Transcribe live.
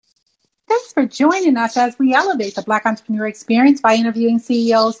Thanks for joining us as we elevate the Black entrepreneur experience by interviewing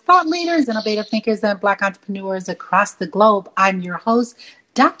CEOs, thought leaders, innovative thinkers, and Black entrepreneurs across the globe. I'm your host,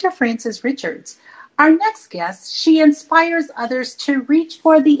 Dr. Frances Richards. Our next guest, she inspires others to reach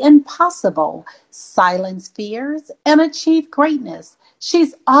for the impossible, silence fears, and achieve greatness.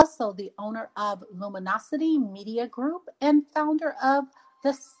 She's also the owner of Luminosity Media Group and founder of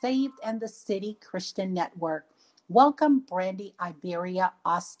the Saved and the City Christian Network. Welcome, Brandy Iberia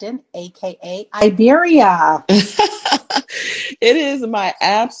Austin, aka Iberia. It is my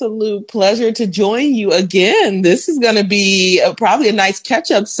absolute pleasure to join you again. This is going to be probably a nice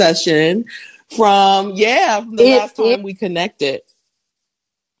catch-up session from the last time we connected.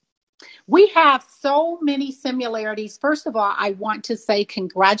 We have so many similarities. First of all, I want to say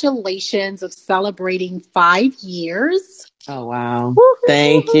congratulations of celebrating 5 years. Oh, wow.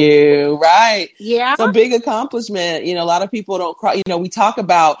 Thank you. Right. Yeah. It's a big accomplishment. A lot of people don't cry. We talk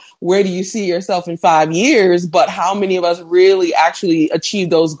about where do you see yourself in 5 years, but how many of us really actually achieve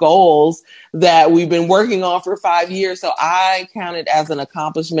those goals that we've been working on for 5 years? So I count it as an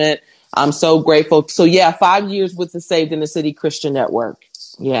accomplishment. I'm so grateful. So 5 years with the Saved in the City Christian Network.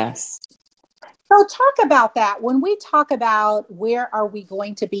 Yes. So talk about that. When we talk about where are we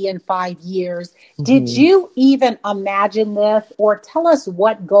going to be in 5 years, did you even imagine this, or tell us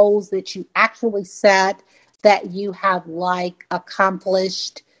what goals that you actually set that you have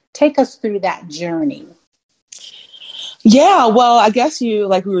accomplished? Take us through that journey. Yeah, well, I guess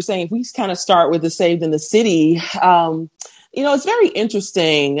like we were saying, if we kind of start with the Saved in the City, it's very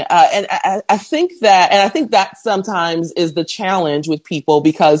interesting. And I think that sometimes is the challenge with people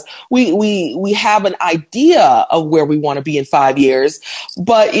because we have an idea of where we want to be in 5 years.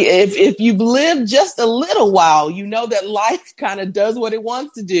 But if you've lived just a little while, you know that life kind of does what it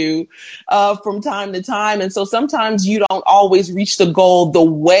wants to do from time to time. And so sometimes you don't always reach the goal the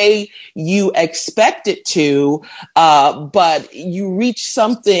way you expect it to, but you reach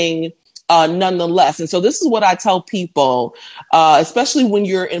something nonetheless. And so this is what I tell people, especially when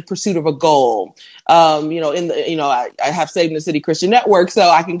you're in pursuit of a goal. I have Saved in the City Christian Network, so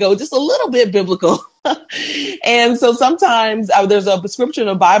I can go just a little bit biblical. And so sometimes there's a scripture in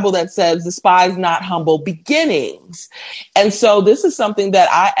the Bible that says, despise not humble beginnings. And so this is something that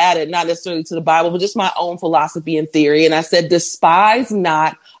I added, not necessarily to the Bible, but just my own philosophy and theory. And I said, despise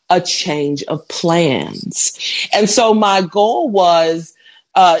not a change of plans. And so my goal was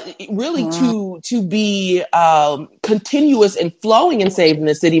really to be continuous and flowing in Saved in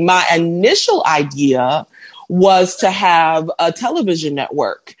the City. My initial idea was to have a television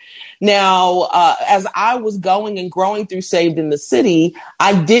network. Now, as I was going and growing through Saved in the City,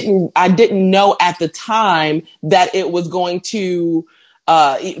 I didn't know at the time that it was going to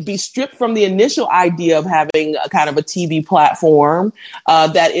be stripped from the initial idea of having a kind of a TV platform,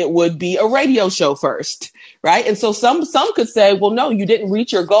 that it would be a radio show first. Right. And so some could say, well, no, you didn't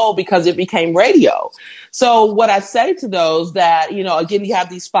reach your goal because it became radio. So what I say to those that, again, you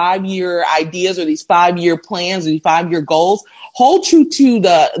have these 5-year ideas or these 5-year plans or these 5-year goals, hold true to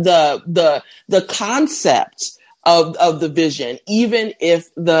the concept of the vision, even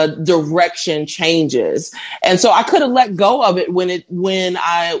if the direction changes. And so I could have let go of it when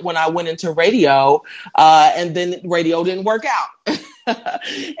I went into radio, and then radio didn't work out.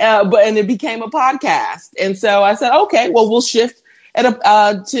 And it became a podcast. And so I said, okay, well, we'll shift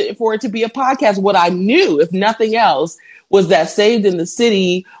for it to be a podcast. What I knew, if nothing else, was that Saved in the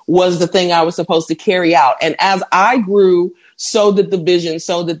City was the thing I was supposed to carry out. And as I grew, so did the vision,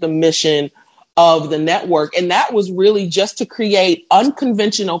 so did the mission of the network. And that was really just to create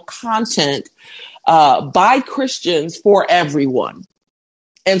unconventional content by Christians for everyone.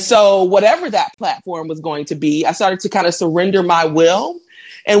 And so whatever that platform was going to be, I started to kind of surrender my will.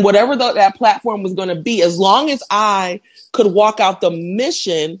 And whatever that platform was going to be, as long as I could walk out the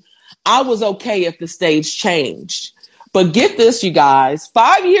mission, I was okay if the stage changed. But get this, you guys,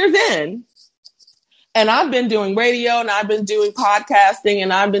 5 years in, and I've been doing radio and I've been doing podcasting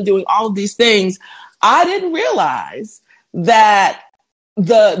and I've been doing all of these things, I didn't realize that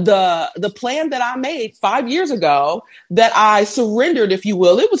the plan that I made 5 years ago, that I surrendered, if you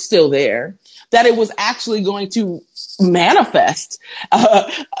will, it was still there, that it was actually going to manifest,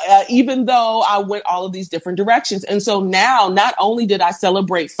 even though I went all of these different directions. And so now, not only did I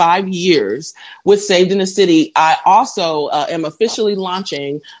celebrate 5 years with Saved in the City, I also am officially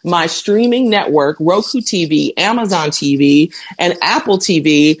launching my streaming network, Roku TV, Amazon TV, and Apple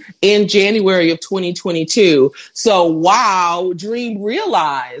TV in January of 2022. So wow, dream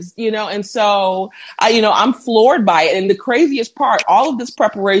realized, and so I'm floored by it. And the craziest part, all of this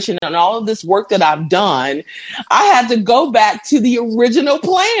preparation and all of this work that I've done, I had to go back to the original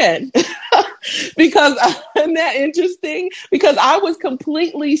plan Because isn't that interesting? Because I was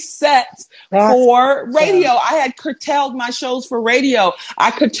completely set That's for radio. awesome. I had curtailed my shows for radio.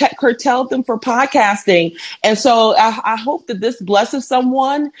 I curtailed them for podcasting. And so I hope that this blesses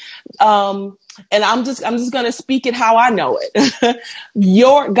someone. And I'm just going to speak it how I know it.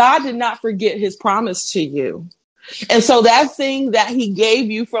 Your God did not forget his promise to you. And so that thing that he gave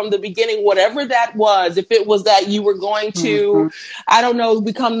you from the beginning, whatever that was, if it was that you were going to, I don't know,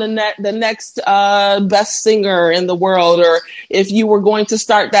 become the next best singer in the world, or if you were going to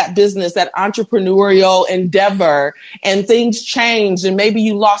start that business, that entrepreneurial endeavor, and things changed, and maybe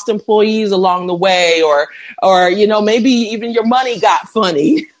you lost employees along the way, or you know, maybe even your money got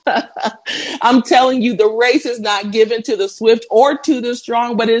funny. I'm telling you, the race is not given to the swift or to the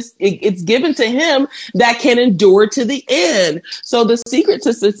strong, but it's given to him that can endure to the end. So the secret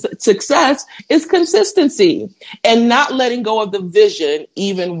to success is consistency and not letting go of the vision,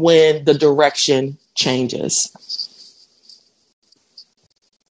 even when the direction changes.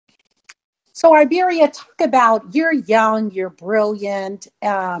 So Iberia, talk about, you're young, you're brilliant,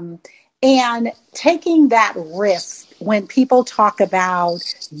 and taking that risk when people talk about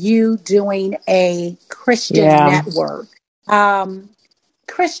you doing a Christian network.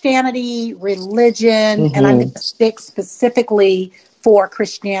 Christianity, religion, and I'm going to stick specifically for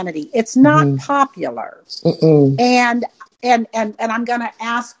Christianity. It's not popular. And I'm going to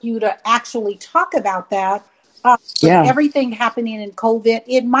ask you to actually talk about that. With everything happening in COVID,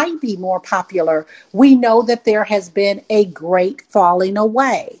 it might be more popular. We know that there has been a great falling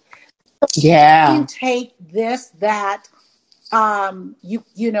away. You take this, that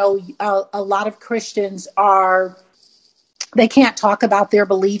you know, a lot of Christians they can't talk about their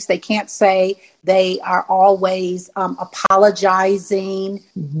beliefs. They can't say, they are always apologizing.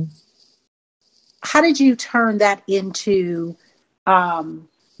 How did you turn that into monetizing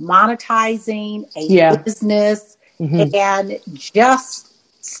a business and just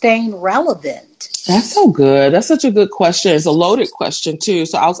staying relevant? That's so good. That's such a good question. It's a loaded question too.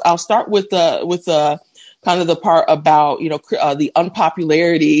 So I'll start with the kind of the part about, you know, the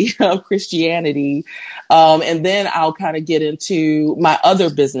unpopularity of Christianity. And then I'll kind of get into my other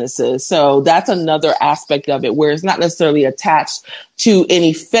businesses. So that's another aspect of it where it's not necessarily attached to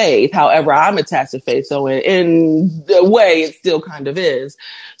any faith. However, I'm attached to faith. So in the way it still kind of is.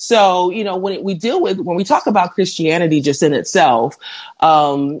 So, you know, when we talk about Christianity just in itself,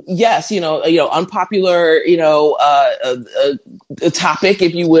 yes, unpopular, a topic,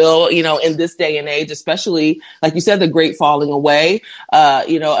 if you will, in this day and age, especially, like you said, the great falling away,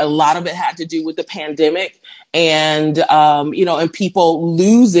 a lot of it had to do with the pandemic and, and people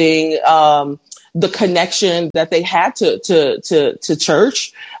losing, the connection that they had to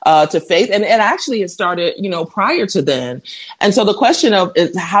church, to faith. And actually it started, prior to then. And so the question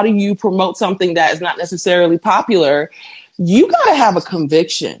is, how do you promote something that is not necessarily popular? You got to have a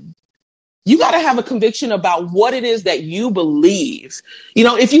conviction. You got to have a conviction about what it is that you believe.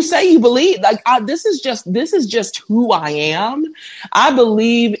 If you say you believe, like, this is just who I am. I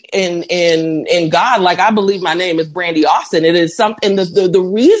believe in God. Like, I believe my name is Brandy Austin. It is something. The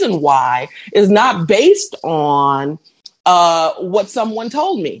reason why is not based on what someone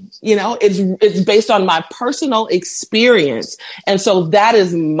told me. It's based on my personal experience. And so that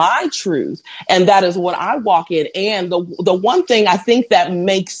is my truth. And that is what I walk in. And the one thing I think that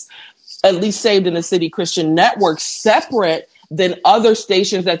makes at least Saved in the City Christian Network separate than other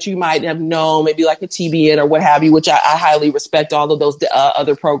stations that you might have known, maybe like a TBN or what have you, which I highly respect all of those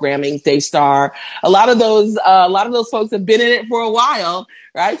other programming, Daystar. A lot of those folks have been in it for a while,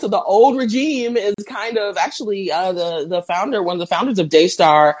 right? So the old regime is kind of actually one of the founders of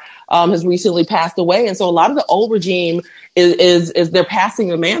Daystar has recently passed away, and so a lot of the old regime is they're passing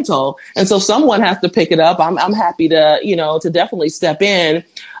the mantle, and so someone has to pick it up. I'm happy to definitely step in.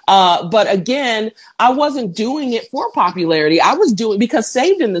 But again, I wasn't doing it for popularity. I was doing because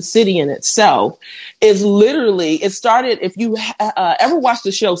Saved in the City in itself is literally, it started, if you ever watched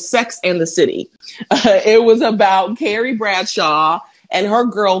the show Sex and the City, it was about Carrie Bradshaw and her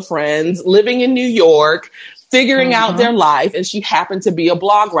girlfriends living in New York, figuring out their life. And she happened to be a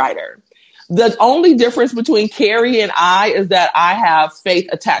blog writer. The only difference between Carrie and I is that I have faith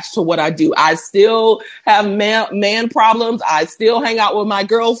attached to what I do. I still have man problems. I still hang out with my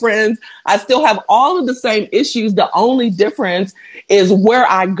girlfriends. I still have all of the same issues. The only difference is where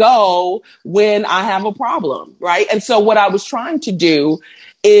I go when I have a problem, right? And so what I was trying to do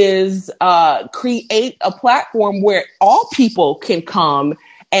is create a platform where all people can come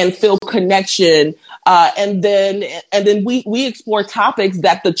and feel connection. And then we explore topics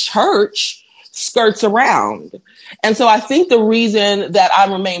that the church skirts around. And so I think the reason that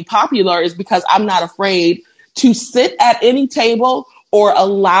I remain popular is because I'm not afraid to sit at any table or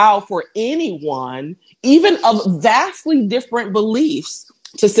allow for anyone, even of vastly different beliefs,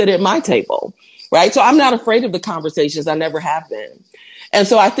 to sit at my table, right? So I'm not afraid of the conversations. I never have been. And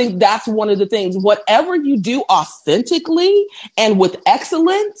so I think that's one of the things, whatever you do authentically and with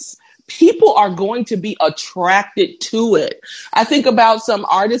excellence, people are going to be attracted to it. I think about some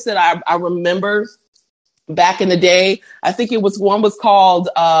artists that I remember back in the day. I think one was called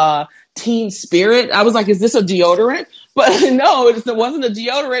Teen Spirit. I was like, is this a deodorant? But no, it wasn't a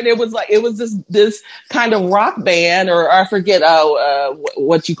deodorant. It was this kind of rock band, or I forget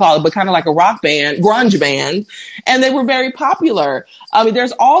what you call it, but kind of like a rock band, grunge band. And they were very popular. I mean,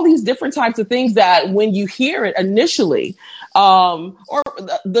 there's all these different types of things that when you hear it initially, or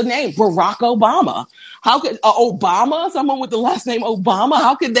the name Barack Obama. How could Obama, someone with the last name Obama,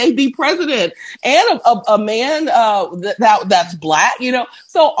 how could they be president? And a man that's black, you know?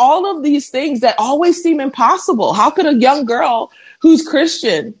 So all of these things that always seem impossible. How could a young girl who's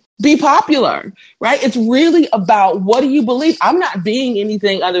Christian be popular, right? It's really about, what do you believe? I'm not being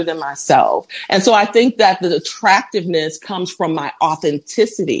anything other than myself. And so I think that the attractiveness comes from my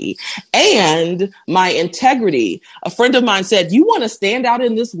authenticity and my integrity. A friend of mine said, you want to stand out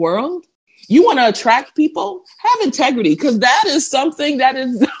in this world? You want to attract people? Have integrity, because that is something that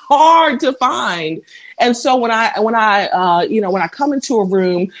is hard to find. And so when I come into a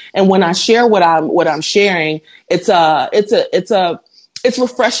room and when I share what I'm sharing, it's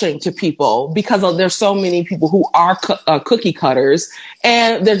refreshing to people, because there's so many people who are cookie cutters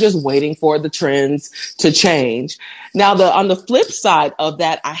and they're just waiting for the trends to change. Now, on the flip side of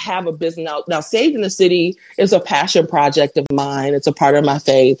that, I have a business now. Saved in the City is a passion project of mine. It's a part of my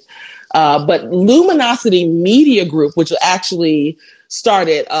faith. But Luminosity Media Group, which actually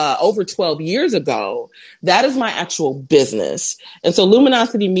started over 12 years ago, that is my actual business. And so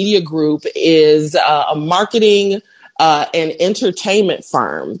Luminosity Media Group is a marketing and entertainment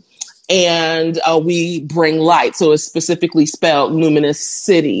firm. And we bring light. So it's specifically spelled Luminous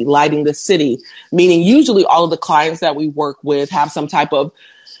City, lighting the city, meaning usually all of the clients that we work with have some type of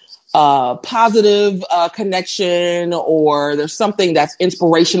positive connection, or there's something that's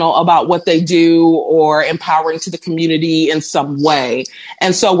inspirational about what they do, or empowering to the community in some way.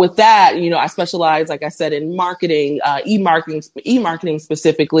 And so with that, I specialize, like I said, in marketing, e-marketing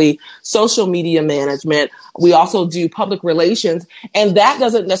specifically, social media management. We also do public relations, and that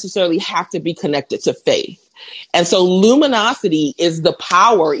doesn't necessarily have to be connected to faith. And so Luminosity is the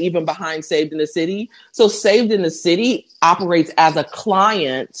power even behind Saved in the City. So Saved in the City operates as a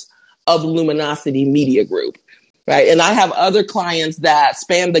client of Luminosity Media Group, right? And I have other clients that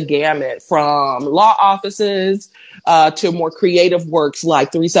span the gamut, from law offices to more creative works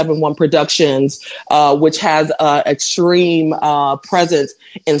like 371 Productions, which has extreme presence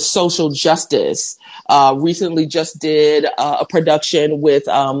in social justice. Recently just did a production with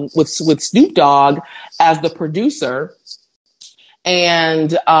Snoop Dogg as the producer.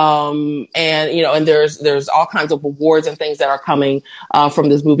 And there's all kinds of awards and things that are coming from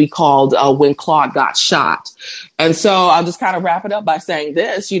this movie called When Claude Got Shot. And so I'll just kind of wrap it up by saying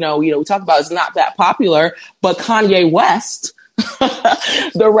this, we talk about it's not that popular, but Kanye West,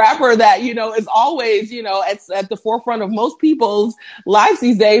 the rapper that, is always, it's at the forefront of most people's lives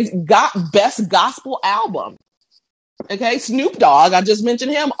these days, got Best Gospel Album. Okay. Snoop Dogg, I just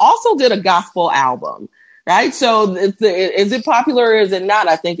mentioned him, also did a gospel album. Right. So is it popular or is it not?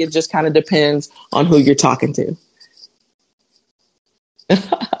 I think it just kind of depends on who you're talking to.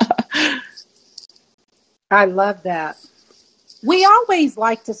 I love that. We always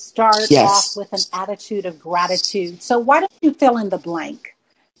like to start off with an attitude of gratitude. So why don't you fill in the blank?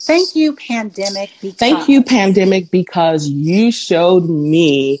 Thank you, pandemic. Thank you, pandemic, because you showed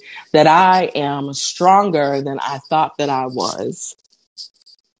me that I am stronger than I thought that I was.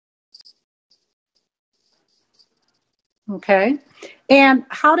 Okay. And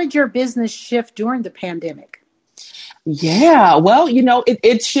how did your business shift during the pandemic? Yeah, well,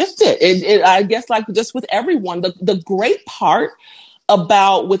 it shifted. I guess, like just with everyone, the great part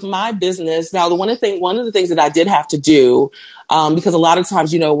about with my business now, one of the things that I did have to do, because a lot of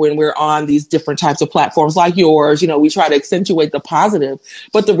times, when we're on these different types of platforms like yours, we try to accentuate the positive,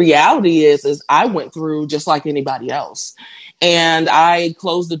 but the reality is I went through just like anybody else. And I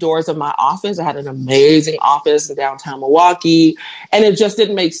closed the doors of my office. I had an amazing office in downtown Milwaukee, and it just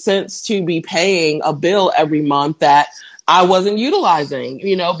didn't make sense to be paying a bill every month that I wasn't utilizing,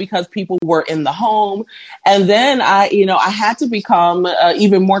 because people were in the home. And then I had to become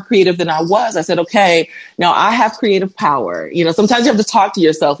even more creative than I was. I said, okay, now I have creative power. Sometimes you have to talk to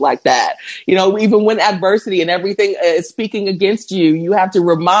yourself like that. Even when adversity and everything is speaking against you, you have to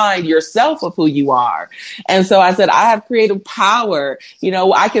remind yourself of who you are. And so I said, I have creative power.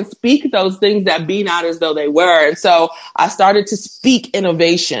 I can speak those things that be not as though they were. And so I started to speak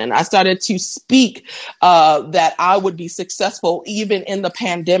innovation. I started to speak that I would be successful even in the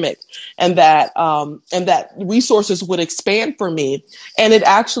pandemic, and that resources would expand for me. And it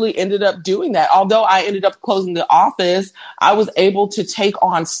actually ended up doing that. Although I ended up closing the office, I was able to take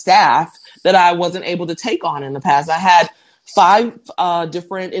on staff that I wasn't able to take on in the past. I had 5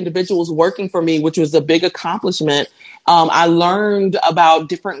 different individuals working for me, which was a big accomplishment. I learned about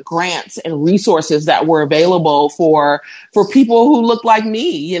different grants and resources that were available for people who look like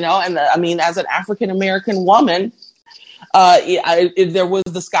me, as an African-American woman, there was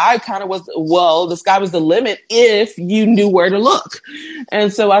the sky was the limit if you knew where to look.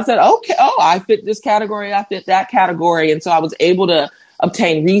 And so I said, okay, I fit this category, I fit that category. And so I was able to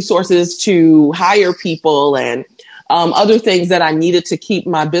obtain resources to hire people and other things that I needed to keep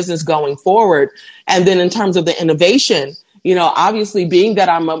my business going forward. And then in terms of the innovation, obviously being that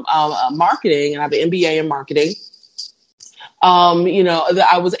I'm a marketing and I have an MBA in marketing, that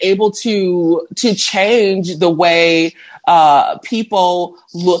I was able to change the way people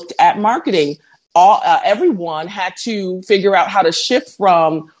looked at marketing. Everyone had to figure out how to shift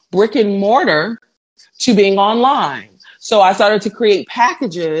from brick and mortar to being online. So I started to create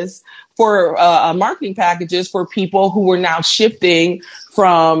packages for marketing packages for people who were now shifting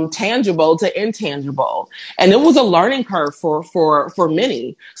from tangible to intangible. And it was a learning curve for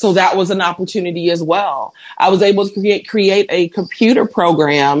many. So that was an opportunity as well. I was able to create a computer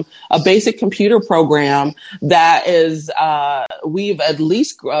program, a basic computer program that is, we've at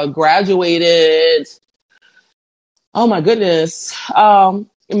least graduated. Oh my goodness.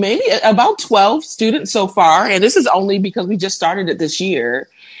 Maybe about 12 students so far. And this is only because we just started it this year.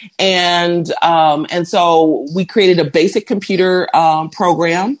 And so we created a basic computer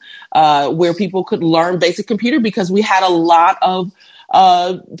program where people could learn basic computer, because we had a lot of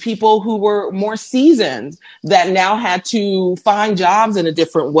people who were more seasoned that now had to find jobs in a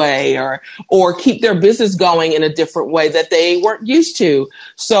different way or keep their business going in a different way that they weren't used to.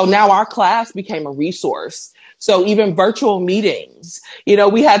 So now our class became a resource. So even virtual meetings,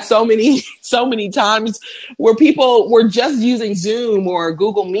 we had so many times where people were just using Zoom or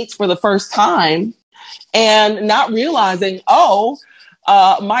Google Meets for the first time and not realizing,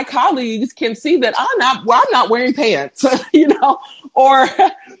 my colleagues can see that I'm not wearing pants, or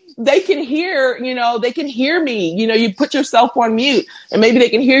they can hear me, you put yourself on mute and maybe they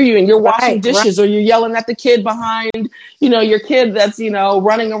can hear you and you're washing dishes or you're yelling at the kid behind, your kid that's,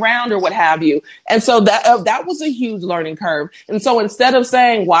 running around or what have you. And so that was a huge learning curve. And so instead of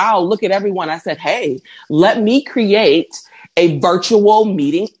saying, wow, look at everyone, I said, hey, let me create a virtual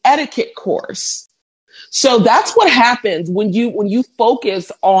meeting etiquette course. So that's what happens when you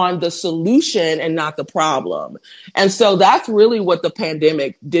focus on the solution and not the problem. And so that's really what the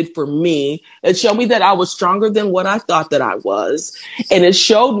pandemic did for me. It showed me that I was stronger than what I thought that I was. And it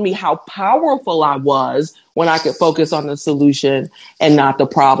showed me how powerful I was when I could focus on the solution and not the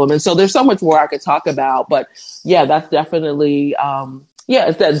problem. And so there's so much more I could talk about. But yeah, that's definitely,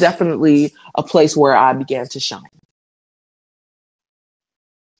 it's definitely a place where I began to shine.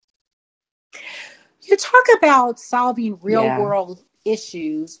 You talk about solving real world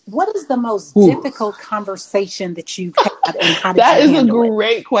issues. What is the most difficult conversation that you've had, and how did you handle it? That is a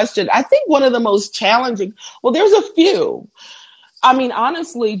great question. I think one of the most challenging, there's a few. I mean,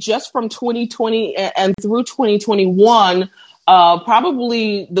 honestly, just from 2020 and through 2021,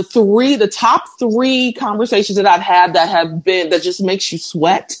 probably the top 3 conversations that I've had that just makes you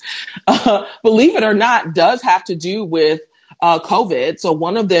sweat, believe it or not, does have to do with COVID. So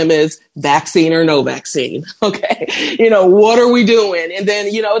one of them is vaccine or no vaccine. Okay. What are we doing? And then,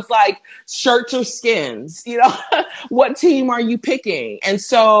 it's like shirts or skins, what team are you picking? And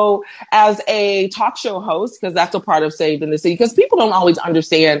so as a talk show host, because that's a part of Saved in the City, because people don't always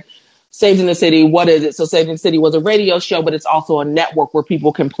understand Saved in the City, what is it? So Saved in the City was a radio show, but it's also a network where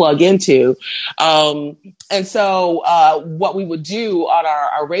people can plug into. And so what we would do on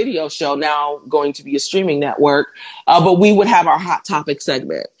our radio show, now going to be a streaming network, but we would have our hot topic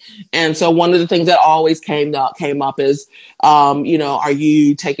segment. And so one of the things that always came up is, are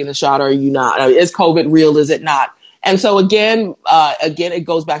you taking a shot or are you not? Is COVID real? Is it not? And so again, it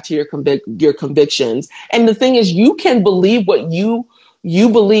goes back to your convictions. And the thing is, you can believe what you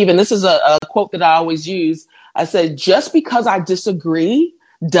believe, and this is a quote that I always use, I said, just because I disagree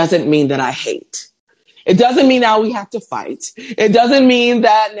doesn't mean that I hate. It doesn't mean now we have to fight. It doesn't mean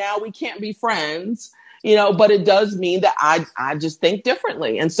that now we can't be friends, but it does mean that I just think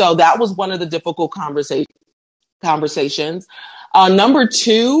differently. And so that was one of the difficult conversations. Number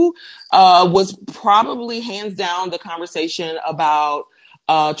two was probably hands down the conversation about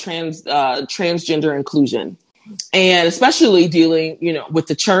transgender inclusion. And especially dealing, with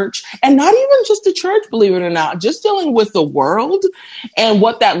the church, and not even just the church, believe it or not, just dealing with the world and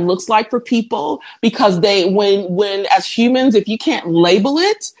what that looks like for people. Because when as humans, if you can't label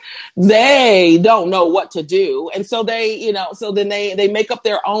it, they don't know what to do. And so so then they make up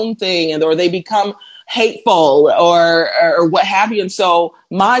their own thing, or they become hateful or what have you. And so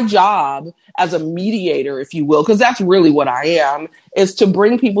my job as a mediator, if you will, because that's really what I am, is to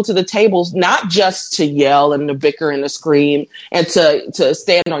bring people to the tables, not just to yell and to bicker and to scream and to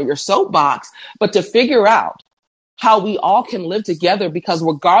stand on your soapbox, but to figure out how we all can live together. Because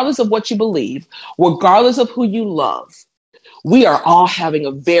regardless of what you believe, regardless of who you love, we are all having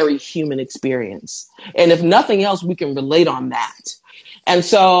a very human experience. And if nothing else, we can relate on that. And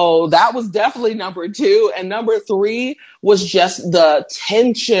so that was definitely number two. And number three was just the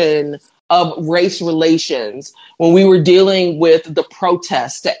tension of race relations when we were dealing with the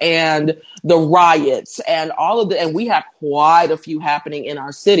protests and the riots and and we had quite a few happening in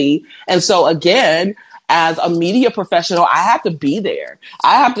our city. And so again, as a media professional, I have to be there.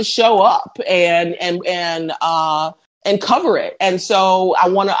 I have to show up and cover it. And so I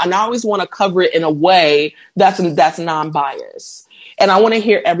always want to cover it in a way that's non-biased. And I want to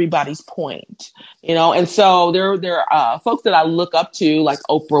hear everybody's point, and so there are folks that I look up to, like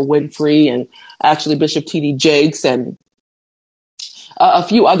Oprah Winfrey and actually Bishop T.D. Jakes and a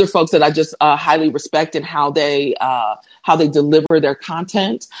few other folks that I just highly respect in how they deliver their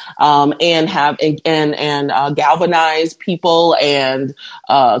content, and galvanize people and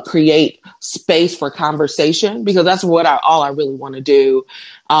create space for conversation, because that's all I really want to do.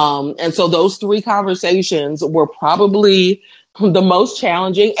 And so those three conversations were probably the most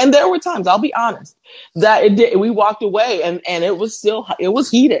challenging. And there were times, I'll be honest, that we walked away and it was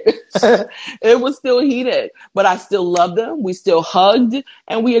heated. It was still heated, but I still loved them. We still hugged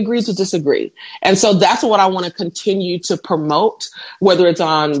and we agreed to disagree. And so that's what I want to continue to promote, whether it's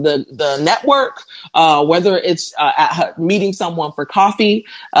on the network, whether it's meeting someone for coffee,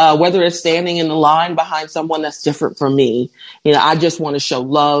 whether it's standing in the line behind someone that's different from me. I just want to show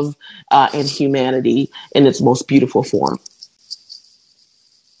love and humanity in its most beautiful form.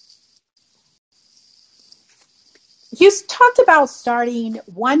 You talked about starting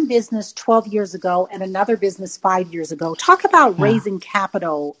one business 12 years ago and another business 5 years ago. Talk about raising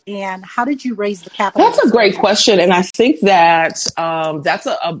capital, and how did you raise the capital? That's a great question. And I think that that's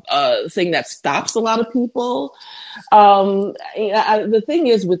a thing that stops a lot of people. The thing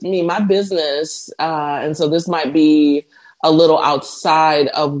is with me, my business, and so this might be a little outside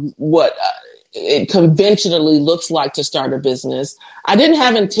of what it conventionally looks like to start a business. I didn't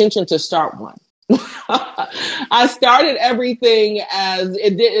have intention to start one. I started everything as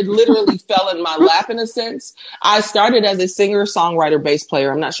it literally fell in my lap in a sense. I started as a singer, songwriter, bass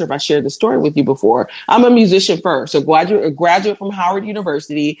player. I'm not sure if I shared the story with you before. I'm a musician first, a graduate from Howard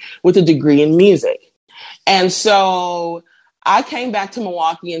University with a degree in music. And so I came back to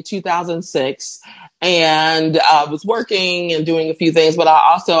Milwaukee in 2006 and I was working and doing a few things, but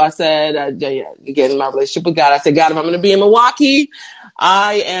I said, again, in my relationship with God, I said, God, if I'm going to be in Milwaukee,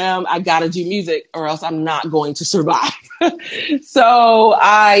 I gotta do music or else I'm not going to survive. So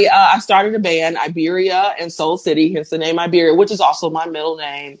I started a band, Iberia and Soul City, hence the name Iberia, which is also my middle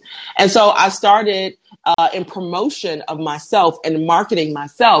name. And so I started in promotion of myself and marketing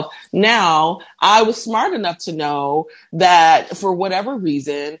myself. Now, I was smart enough to know that for whatever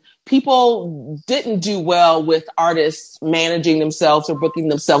reason, people didn't do well with artists managing themselves or booking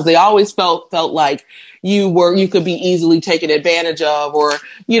themselves. They always felt like you could be easily taken advantage of, or,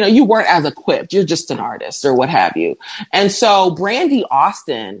 you weren't as equipped. You're just an artist or what have you. And so Brandy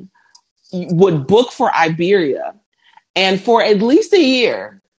Austin would book for Iberia. And for at least a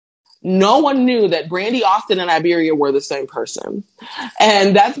year, no one knew that Brandy Austin and Iberia were the same person.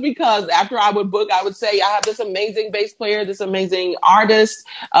 And that's because after I would book, I would say, I have this amazing bass player, this amazing artist.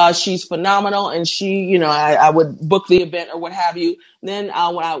 She's phenomenal. And she, I would book the event or what have you. Then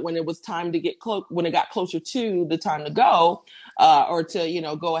when it was time to when it got closer to the time to go, or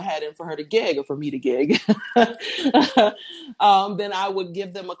to, go ahead and for her to gig or for me to gig, then I would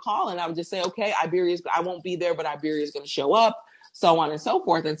give them a call and I would just say, okay, I won't be there, but Iberia is going to show up. so on and so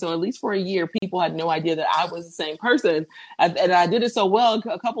forth. And so at least for a year, people had no idea that I was the same person. And I did it so well,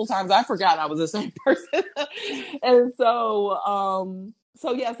 a couple of times I forgot I was the same person. And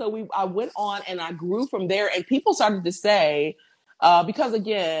I went on and I grew from there, and people started to say, because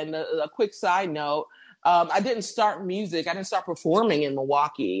again, a quick side note, I didn't start music. I didn't start performing in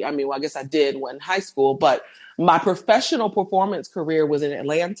Milwaukee. I mean, well, I guess I did when in high school, but my professional performance career was in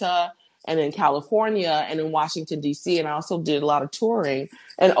Atlanta and in California and in Washington, D.C. And I also did a lot of touring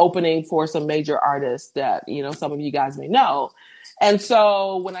and opening for some major artists that, some of you guys may know. And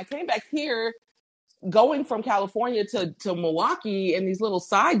so when I came back here, going from California to Milwaukee in these little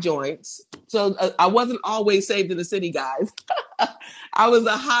side joints. So I wasn't always saved in the city, guys. I was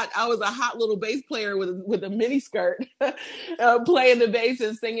a hot little bass player with a mini skirt, playing the bass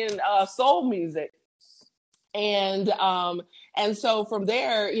and singing soul music. And so from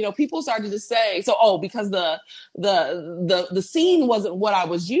there, people started to say, because the scene wasn't what I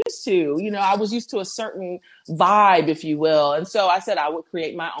was used to, I was used to a certain vibe, if you will. And so I said I would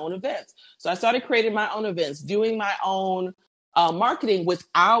create my own events. So I started creating my own events, doing my own marketing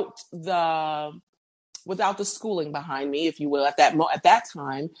without the schooling behind me, if you will, at that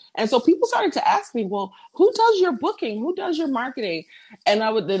time. And so people started to ask me, well, who does your booking? Who does your marketing? And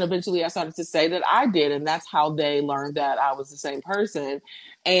I started to say that I did. And that's how they learned that I was the same person.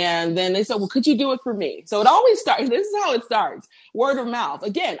 And then they said, well, could you do it for me? So it always starts. This is how it starts. Word of mouth.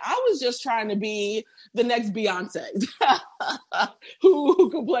 Again, I was just trying to be the next Beyonce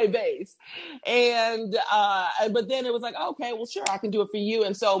who could play bass. And, but then it was like, okay, well, sure, I can do it for you.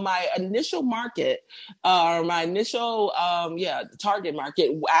 And so my initial market, target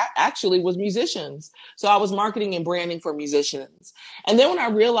market actually was musicians. So I was marketing and branding for musicians. And then when I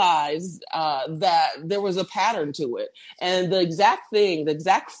realized that there was a pattern to it, and the exact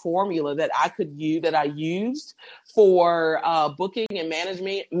formula that I used for booking and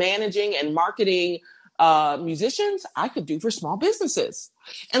managing and marketing musicians, I could do for small businesses.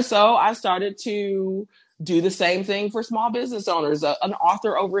 And so I started to do the same thing for small business owners, an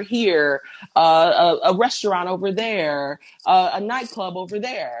author over here, a restaurant over there, a nightclub over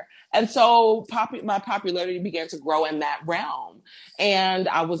there. And so my popularity began to grow in that realm. And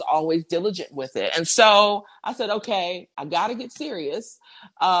I was always diligent with it. And so I said, okay, I got to get serious.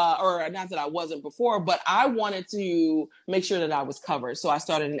 Or not that I wasn't before, but I wanted to make sure that I was covered. So I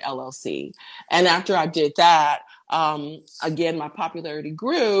started an LLC. And after I did that, again, my popularity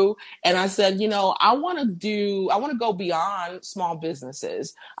grew, and I said, I want to go beyond small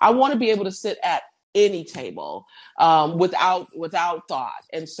businesses. I want to be able to sit at any table, without thought.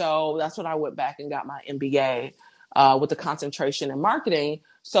 And so that's when I went back and got my MBA, with a concentration in marketing,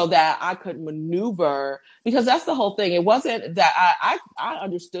 so that I could maneuver, because that's the whole thing. It wasn't that I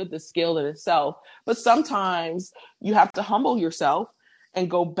understood the skill in itself, but sometimes you have to humble yourself and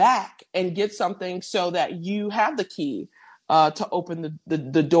go back and get something so that you have the key to open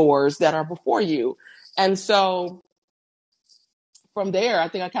the doors that are before you. And so from there, I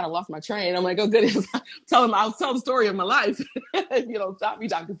think I kind of lost my train. I'm like, oh goodness, I'll tell the story of my life if you don't stop me,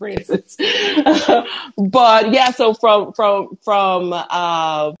 Dr. Francis. But yeah, so from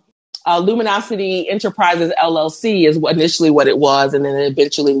Luminosity Enterprises LLC is initially what it was, and then it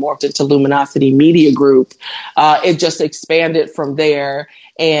eventually morphed into Luminosity Media Group. It just expanded from there.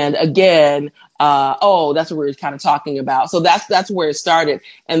 And again, that's what we were kind of talking about. So that's where it started.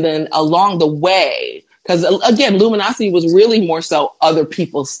 And then along the way, because again, Luminosity was really more so other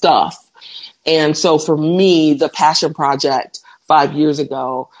people's stuff. And so for me, the passion project 5 years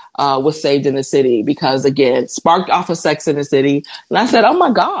ago was Saved in the City, because again, sparked off of Sex in the City. And I said, oh my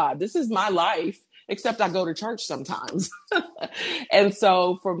God, this is my life, except I go to church sometimes. And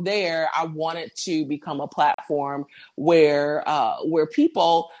so from there, I wanted to become a platform where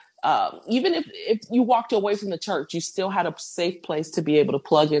people, even if you walked away from the church, you still had a safe place to be able to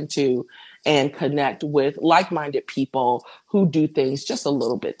plug into and connect with like-minded people who do things just a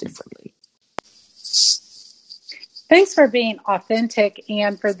little bit differently. Thanks for being authentic.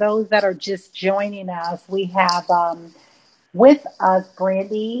 And for those that are just joining us, we have with us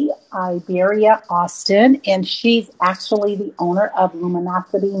Brandy Iberia Austin, and she's actually the owner of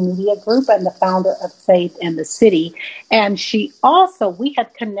Luminosity Media Group and the founder of Saved in the City. And we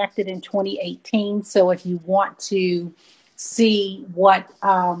had connected in 2018. So if you want to see what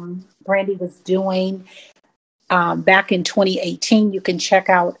Brandy was doing back in 2018, you can check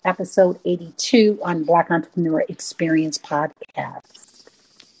out episode 82 on Black Entrepreneur Experience podcast.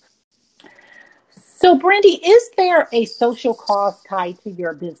 So, Brandy, is there a social cost tied to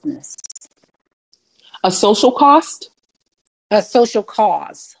your business? A social cost? A social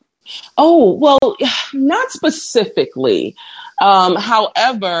cause. Oh, well, not specifically.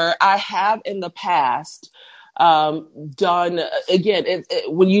 However, I have in the past done again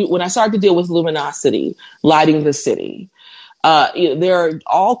when I started to deal with luminosity, lighting the city. There are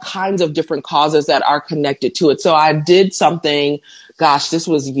all kinds of different causes that are connected to it. So I did something. Gosh, this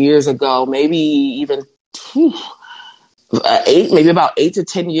was years ago, maybe even. Whew, maybe about 8 to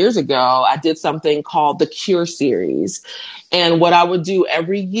 10 years ago, I did something called the Cure series. And what I would do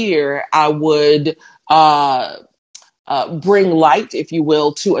every year, I would bring light, if you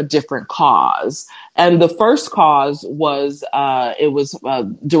will, to a different cause. And the first cause was it was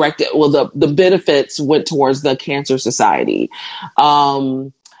directed. Well, the benefits went towards the Cancer Society.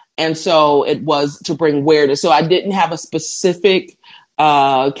 And so it was to bring awareness. So I didn't have a specific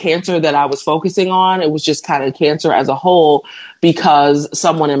cancer that I was focusing on. It was just kind of cancer as a whole because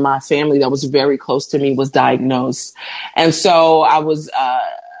someone in my family that was very close to me was diagnosed. And so I was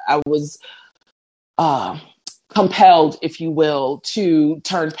uh, compelled, if you will, to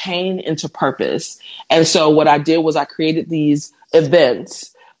turn pain into purpose. And so what I did was I created these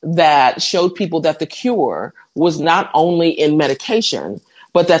events that showed people that the cure was not only in medication,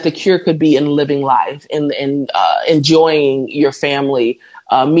 but that the cure could be in living life, in enjoying your family,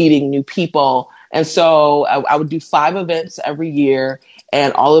 meeting new people. And so I would do 5 events every year,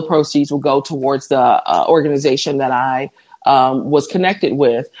 and all the proceeds would go towards the organization that I was connected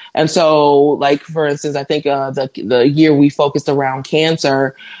with. And so, like, for instance, I think the year we focused around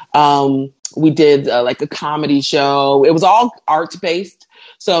cancer, we did like a comedy show. It was all arts based.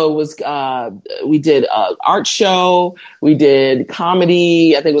 So it was, we did art show, we did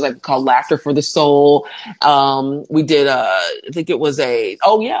comedy. I think it was like called Laughter for the Soul. We did, I think it was there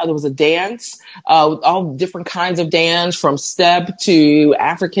was a dance, all different kinds of dance, from step to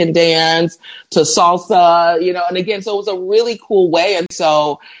African dance to salsa, and again, so it was a really cool way. And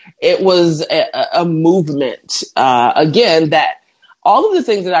so it was a movement, again, that all of the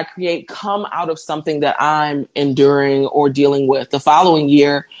things that I create come out of something that I'm enduring or dealing with. The following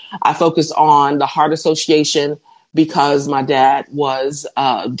year, I focused on the Heart Association because my dad was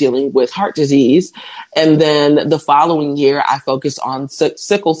dealing with heart disease. And then the following year, I focused on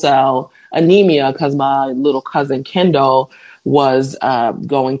sickle cell anemia because my little cousin Kendall was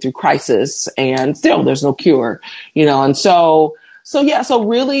going through crisis, and still there's no cure, and so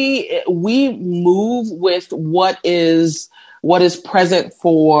really we move with what is present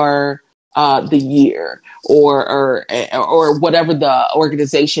for the year, or whatever the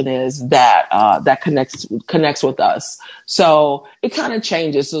organization is that connects with us. So it kind of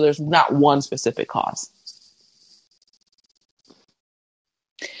changes. So there's not one specific cause.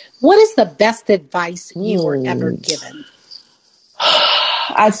 What is the best advice you were ever given?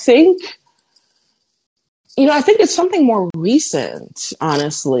 I think it's something more recent,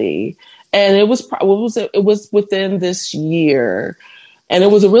 honestly. And it was within this year. And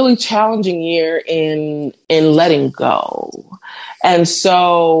it was a really challenging year in letting go. And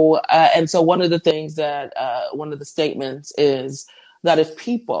so one of the things that, one of the statements is that if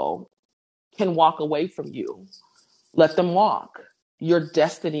people can walk away from you, let them walk. Your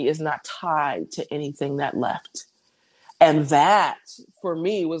destiny is not tied to anything that left. And that for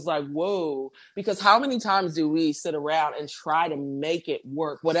me was like, whoa, because how many times do we sit around and try to make it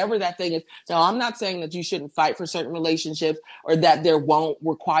work, whatever that thing is? Now, I'm not saying that you shouldn't fight for certain relationships or that there won't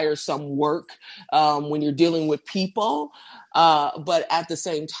require some work when you're dealing with people. But at the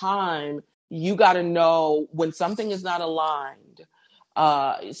same time, you got to know when something is not aligned.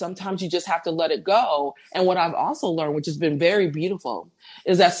 Sometimes you just have to let it go. And what I've also learned, which has been very beautiful,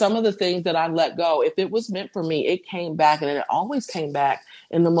 is that some of the things that I let go, if it was meant for me, it came back, and it always came back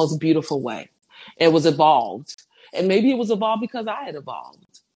in the most beautiful way. It was evolved. And maybe it was evolved because I had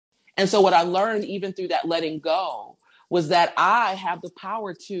evolved. And so what I learned even through that letting go was that I have the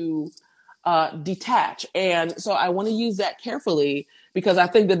power to detach. And so I want to use that carefully, because I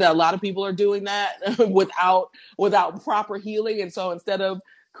think that a lot of people are doing that without proper healing. And so instead of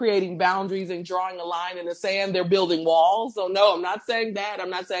creating boundaries and drawing a line in the sand, they're building walls. So no, I'm not saying that. I'm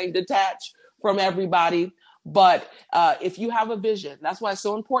not saying detach from everybody. But if you have a vision, that's why it's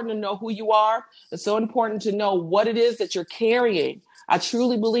so important to know who you are. It's so important to know what it is that you're carrying. I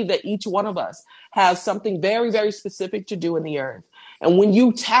truly believe that each one of us has something very, very specific to do in the earth. And when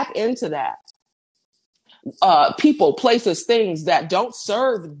you tap into that, people, places, things that don't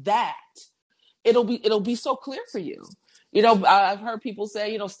serve that, it'll be so clear for you. I've heard people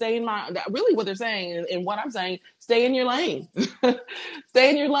say, stay in my, really what they're saying and what I'm saying, stay in your lane. Stay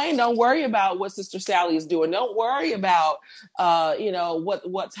in your lane. Don't worry about what Sister Sally is doing. Don't worry about,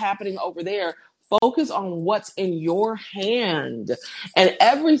 what's happening over there. Focus on what's in your hand, and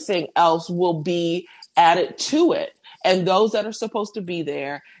everything else will be added to it. And those that are supposed to be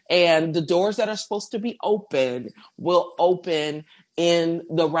there and the doors that are supposed to be open will open in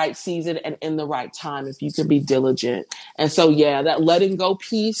the right season and in the right time if you can be diligent. And so, yeah, that letting go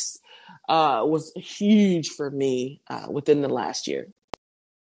piece was huge for me within the last year.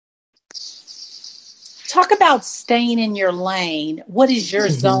 Talk about staying in your lane. What is your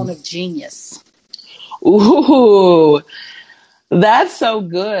zone of genius? Ooh, that's so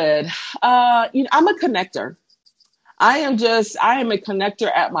good. I'm a connector. I am a connector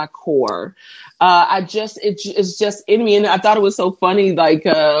at my core. It's just in me. And I thought it was so funny, like,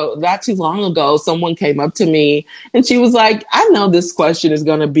 not too long ago, someone came up to me and she was like, I know this question is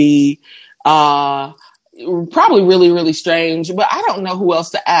going to be, probably really, really strange, but I don't know who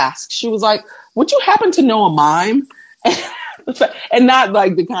else to ask. She was like, would you happen to know a mime? And not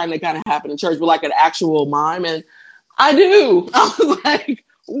like the kind that kind of happened in church, but like an actual mime. And I do. I was like,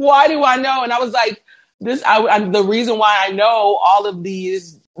 why do I know? And I was like, the reason why I know all of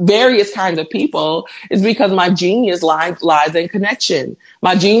these various kinds of people is because my genius lies in connection.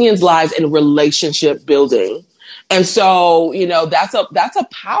 My genius lies in relationship building. And so, that's a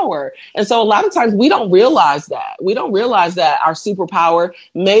power. And so a lot of times we don't realize that. We don't realize that our superpower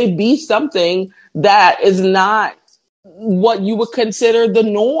may be something that is not what you would consider the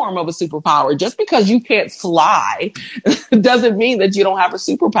norm of a superpower. Just because you can't fly doesn't mean that you don't have a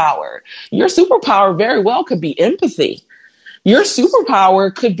superpower. Your superpower very well could be empathy. Your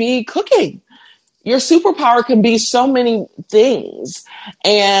superpower could be cooking. Your superpower can be so many things.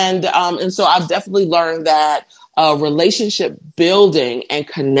 And so I've definitely learned that relationship building and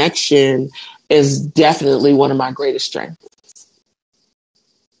connection is definitely one of my greatest strengths.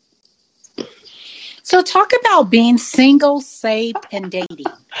 So talk about being single, safe, and dating.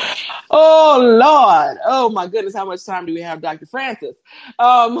 Oh, Lord. Oh, my goodness. How much time do we have, Dr. Francis?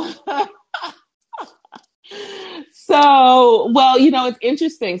 It's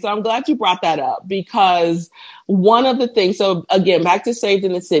interesting. So I'm glad you brought that up because one of the things, so again, back to Saved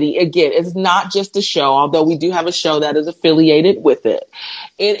in the City, again, it's not just a show, although we do have a show that is affiliated with it.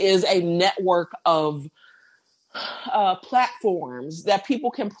 It is a network of platforms that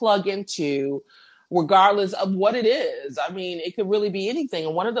people can plug into regardless of what it is. I mean, it could really be anything.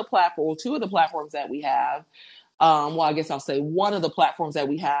 And two of the platforms that we have, I guess I'll say one of the platforms that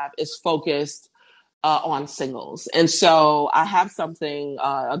we have is focused on singles. And so I have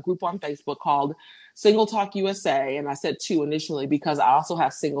a group on Facebook called Single Talk USA. And I said two initially because I also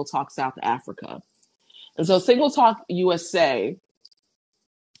have Single Talk South Africa. And so Single Talk USA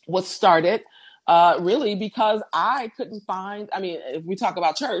was started really because I couldn't find, if we talk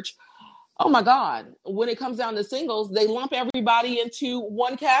about church, oh my God, when it comes down to singles, they lump everybody into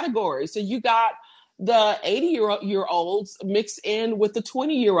one category. So you got the 80-year-olds mixed in with the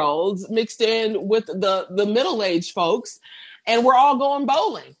 20-year-olds, mixed in with the middle-aged folks, and we're all going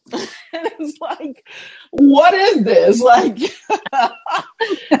bowling. And it's like, what is this? Like,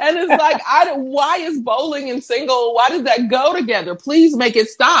 and it's like, why is bowling and single? Why does that go together? Please make it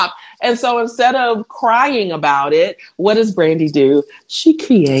stop. And so instead of crying about it, what does Brandy do? She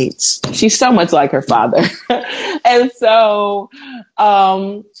creates. She's so much like her father. And so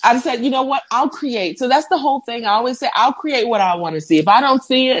I said, you know what? I'll create. So that's the whole thing. I always say, I'll create what I want to see. If I don't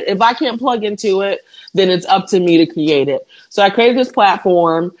see it, if I can't plug into it, then it's up to me to create it. So I created this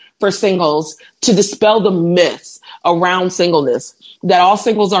platform for singles to dispel the myths around singleness, that all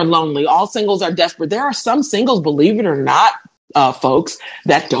singles are lonely, all singles are desperate. There are some singles, believe it or not, folks,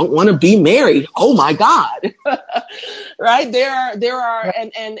 that don't want to be married. Oh my God. Right? There are,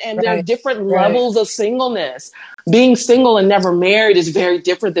 and there are different levels of singleness. Being single and never married is very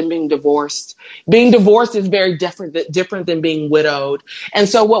different than being divorced. Being divorced is very different than being widowed. And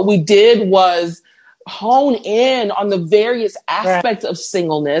so what we did was hone in on the various aspects of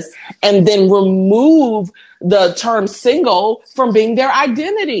singleness and then remove the term single from being their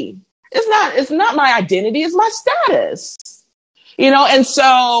identity. It's not my identity, it's my status. And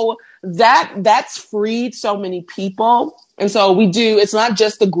so that's freed so many people. And so it's not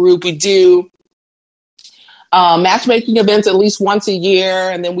just the group. We do matchmaking events at least once a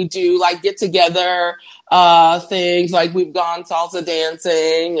year. And then we do like get together things, like we've gone salsa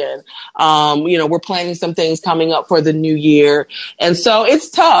dancing and, we're planning some things coming up for the new year. And so it's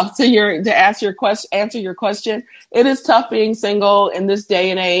tough to answer your question. It is tough being single in this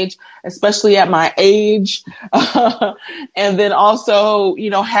day and age, especially at my age. And then also,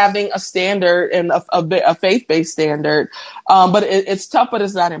 having a standard and a faith-based standard. But it's tough, but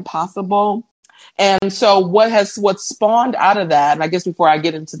it's not impossible. And so what spawned out of that, and I guess before I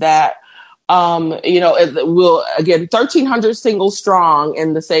get into that, We'll again 1,300 singles strong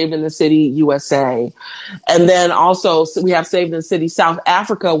in the Saved in the City USA, and then also we have Saved in the City South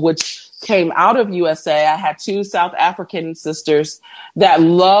Africa, which came out of USA. I had 2 South African sisters that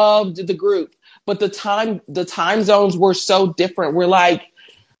loved the group, but the time zones were so different. We're like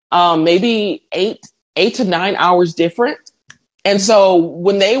maybe 8 to 9 hours different. And so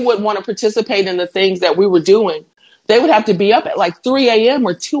when they would want to participate in the things that we were doing, they would have to be up at like 3 a.m.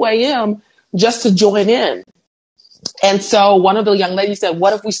 or 2 a.m. just to join in. And so one of the young ladies said,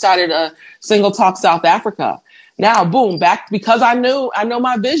 what if we started a Single Talk South Africa? Now, boom, back, because I know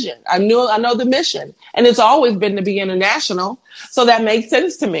my vision. I know the mission, and it's always been to be international. So that makes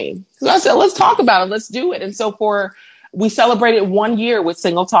sense to me. So I said, let's talk about it. Let's do it. And so we celebrated 1 year with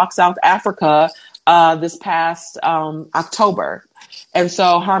Single Talk South Africa, this past, October. And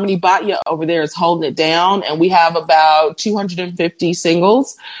so Harmony Bhatia over there is holding it down, and we have about 250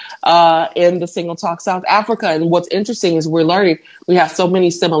 singles, in the Single Talk South Africa. And what's interesting is we're learning we have so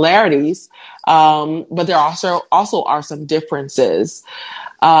many similarities, but there also are some differences.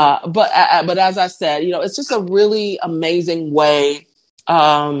 But as I said, it's just a really amazing way,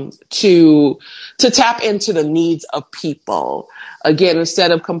 to tap into the needs of people. Again,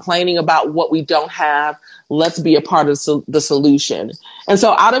 instead of complaining about what we don't have, let's be a part of the solution. And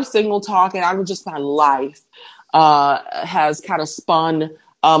so out of Single Talk and out of just my life, has kind of spun,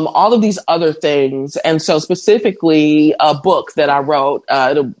 all of these other things. And so specifically a book that I wrote,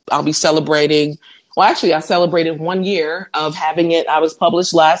 I'll be celebrating. Well, actually I celebrated 1 year of having it. I was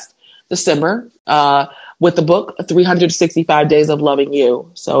published last December, with the book 365 Days of Loving You.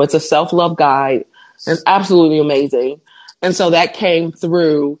 So it's a self-love guide. It's absolutely amazing. And so that came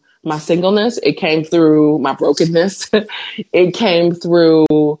through my singleness. It came through my brokenness. It came through,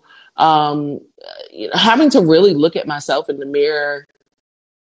 having to really look at myself in the mirror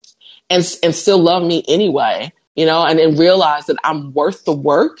and still love me anyway, and then realize that I'm worth the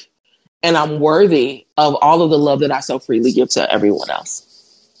work and I'm worthy of all of the love that I so freely give to everyone else.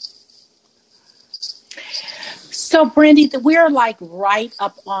 So, Brandy, we're like right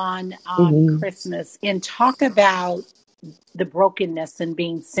up on Christmas, and talk about the brokenness and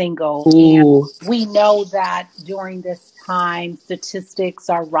being single. Ooh. And we know that during this time, statistics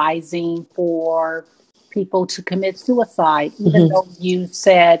are rising for people to commit suicide, even though you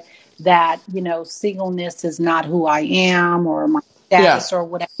said that, singleness is not who I am or my status or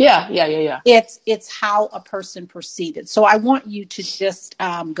whatever. Yeah. It's how a person perceives it. So I want you to just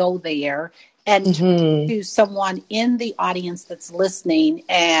go there and to someone in the audience that's listening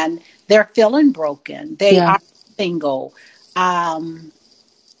and they're feeling broken. They are single. Take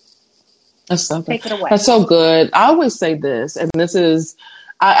it away. That's so good. I always say this, and this is,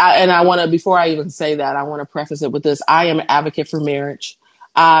 I want to, before I even say that, I want to preface it with this. I am an advocate for marriage.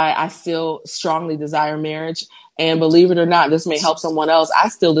 I still strongly desire marriage. And believe it or not, this may help someone else. I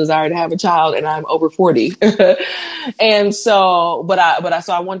still desire to have a child, and I'm over 40. And so,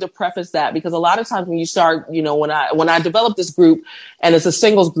 so I wanted to preface that because a lot of times when you start, when I develop this group and it's a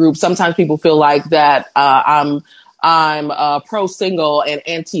singles group, sometimes people feel like that, I'm pro single and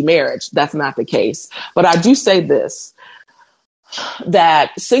anti marriage. That's not the case. But I do say this,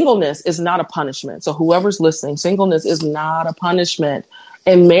 that singleness is not a punishment. So whoever's listening, singleness is not a punishment.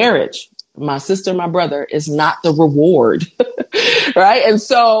 And marriage, my sister, my brother, is not the reward. Right. And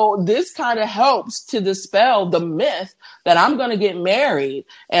so this kind of helps to dispel the myth that I'm going to get married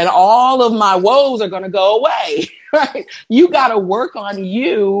and all of my woes are going to go away. Right. You got to work on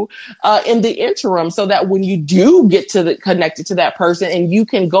you in the interim so that when you do get connected to that person and you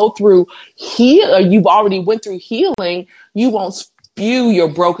can go through you've already went through healing, you won't spew your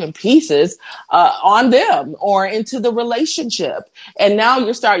broken pieces on them or into the relationship. And now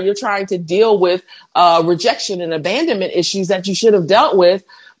you're trying to deal with rejection and abandonment issues that you should have dealt with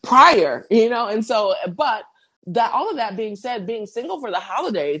prior, and so, but that all of that being said, being single for the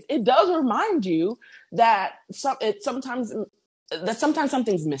holidays, it does remind you that sometimes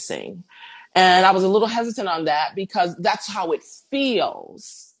something's missing. And I was a little hesitant on that because that's how it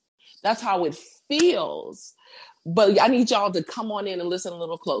feels. That's how it feels. But I need y'all to come on in and listen a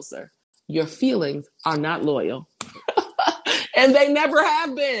little closer. Your feelings are not loyal. And they never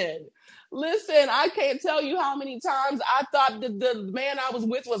have been. Listen, I can't tell you how many times I thought that the man I was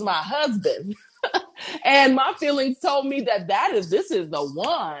with was my husband. And my feelings told me that this is the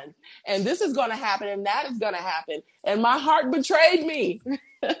one, and this is going to happen, and that is going to happen. And my heart betrayed me.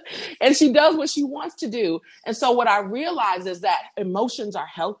 And she does what she wants to do. And so what I realized is that emotions are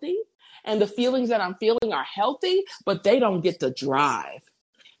healthy and the feelings that I'm feeling are healthy, but they don't get to drive.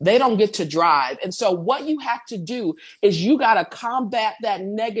 They don't get to drive. And so what you have to do is you got to combat that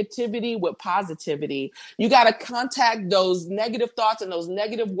negativity with positivity. You got to contact those negative thoughts and those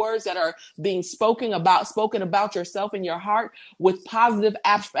negative words that are being spoken about yourself in your heart with positive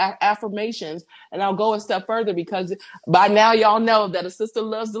affirmations. And I'll go a step further, because by now y'all know that a sister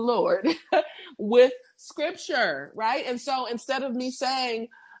loves the Lord with scripture, right? And so instead of me saying,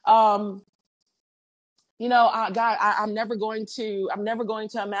 God, I'm never going to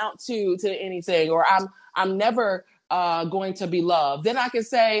amount to anything, or I'm never going to be loved, then I can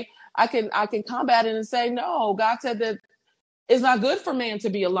say, I can combat it and say, no, God said that it's not good for man to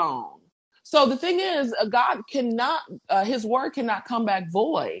be alone. So the thing is, God cannot, his word cannot come back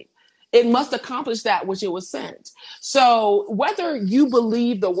void. It must accomplish that which it was sent. So whether you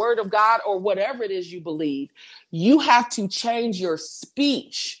believe the word of God or whatever it is you believe, you have to change your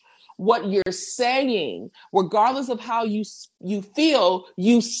speech, what you're saying, regardless of how you feel.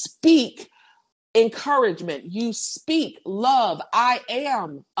 You speak encouragement. You speak love. I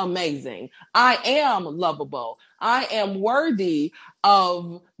am amazing. I am lovable. I am worthy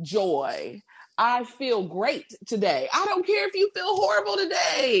of joy. I feel great today. I don't care if you feel horrible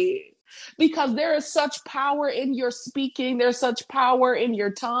today, because there is such power in your speaking. There's such power in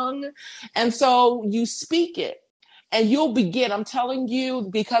your tongue. And so you speak it. And you'll begin, I'm telling you,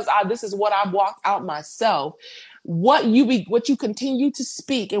 because this is what I walked out myself. What you continue to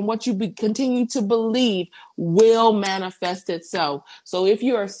speak and what you continue to believe will manifest itself. So if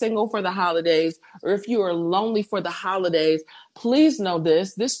you are single for the holidays, or if you are lonely for the holidays, please know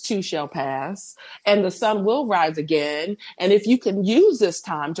this too shall pass, and the sun will rise again. And if you can use this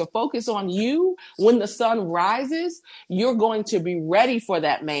time to focus on you, when the sun rises, you're going to be ready for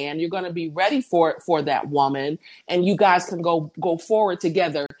that man. You're going to be ready for that woman, and you guys can go forward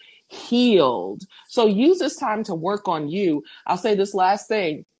together, healed. So use this time to work on you. I'll say this last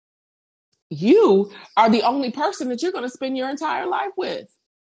thing. You are the only person that you're going to spend your entire life with.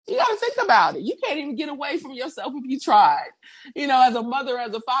 You got to think about it. You can't even get away from yourself if you tried. As a mother,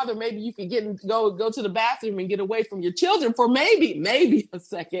 as a father, maybe you could go to the bathroom and get away from your children for maybe a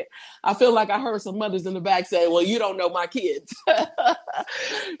second. I feel like I heard some mothers in the back say, well, you don't know my kids.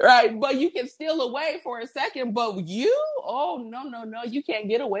 Right? But you can steal away for a second. But you, oh, no, you can't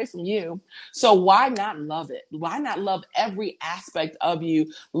get away from you. So why not love it? Why not love every aspect of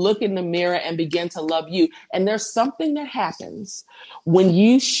you? Look in the mirror and begin to love you. And there's something that happens when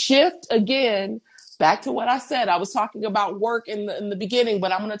you shift again, back to what I said. I was talking about work in the beginning,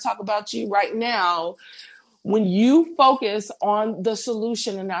 but I'm going to talk about you right now. When you focus on the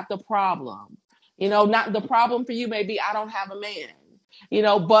solution and not the problem, not the problem for you may be, I don't have a man,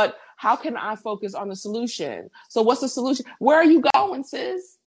 but how can I focus on the solution? So what's the solution? Where are you going,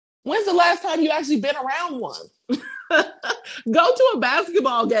 sis? When's the last time you actually been around one? Go to a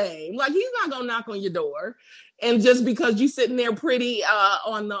basketball game. Like, he's not going to knock on your door. And just because you're sitting there pretty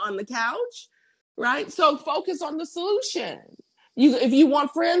on the couch, right? So focus on the solution. If you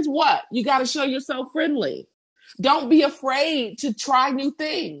want friends, what? You got to show yourself friendly. Don't be afraid to try new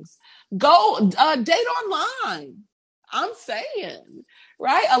things. Go date online. I'm saying,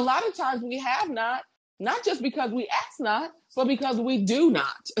 right? A lot of times we have not just because we ask not, but because we do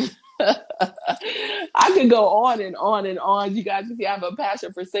not. I could go on and on and on. You guys, I have a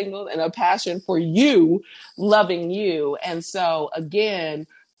passion for singles and a passion for you, loving you. And so again,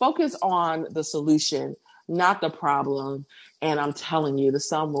 focus on the solution, not the problem. And I'm telling you, the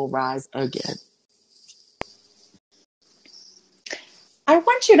sun will rise again. I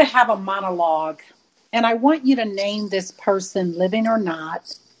want you to have a monologue, and I want you to name this person, living or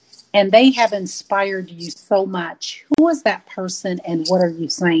not, and they have inspired you so much. Who is that person, and what are you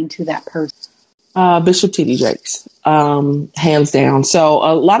saying to that person? Bishop T.D. Jakes, hands down. So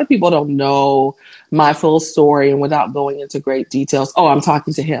a lot of people don't know my full story, and without going into great details, I'm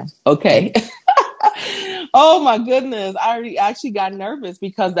talking to him. Okay. Oh my goodness. I already actually got nervous,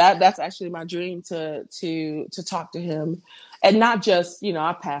 because that's actually my dream to talk to him. And not just,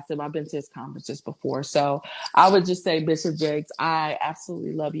 I passed him. I've been to his conferences before. So I would just say, Bishop Jakes, I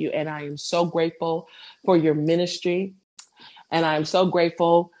absolutely love you. And I am so grateful for your ministry. And I'm so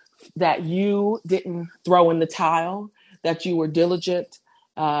grateful that you didn't throw in the towel, that you were diligent,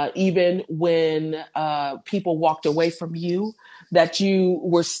 even when people walked away from you, that you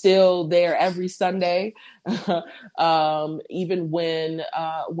were still there every Sunday, even when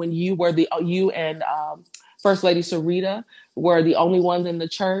you and First Lady Sarita were the only ones in the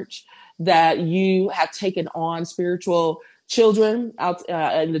church, that you have taken on spiritual children out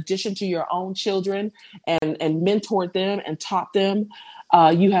in addition to your own children, and mentored them and taught them.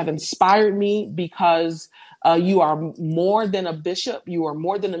 You have inspired me, because You are more than a bishop. You are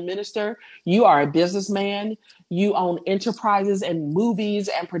more than a minister. You are a businessman. You own enterprises and movies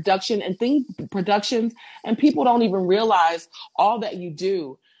and productions, and people don't even realize all that you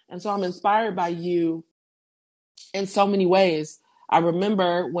do. And so I'm inspired by you in so many ways. I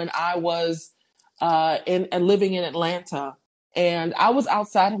remember when I was and living in Atlanta, and I was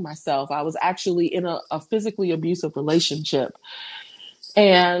outside of myself. I was actually in a physically abusive relationship.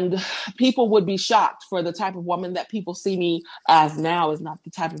 And people would be shocked for the type of woman that people see me as now is not the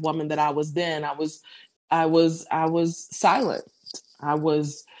type of woman that I was then. I was silent. I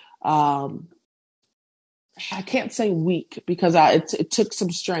was, I can't say weak because it took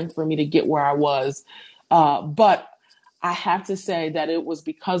some strength for me to get where I was. But I have to say that it was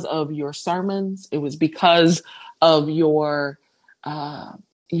because of your sermons. It was because of your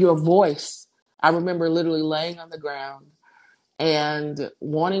voice. I remember literally laying on the ground and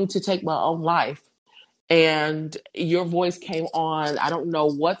wanting to take my own life. And your voice came on. I don't know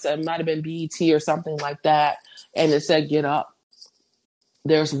it might have been BET or something like that. And it said, get up.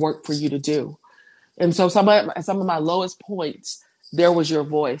 There's work for you to do. And so some of my lowest points, there was your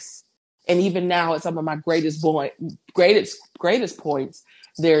voice. And even now at some of my greatest points,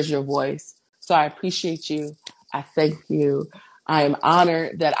 there's your voice. So I appreciate you. I thank you. I am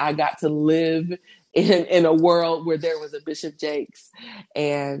honored that I got to live in a world where there was a Bishop Jakes.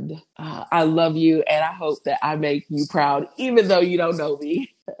 And I love you. And I hope that I make you proud, even though you don't know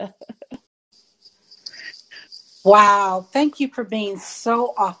me. Wow. Thank you for being so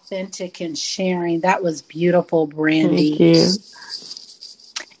authentic and sharing. That was beautiful, Brandy. Thank you.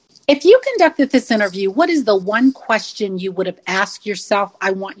 If you conducted this interview, what is the one question you would have asked yourself?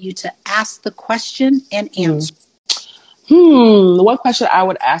 I want you to ask the question and answer. The one question I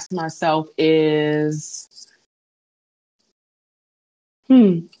would ask myself is,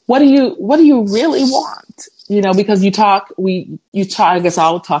 what do you really want? Because you talk, I guess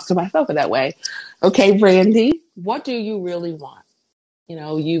I'll talk to myself in that way. Okay, Brandy, what do you really want?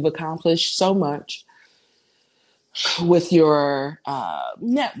 You've accomplished so much with your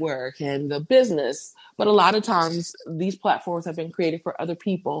network and the business, but a lot of times these platforms have been created for other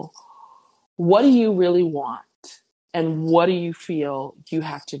people. What do you really want? And what do you feel you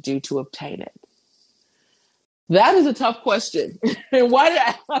have to do to obtain it? That is a tough question. And why did I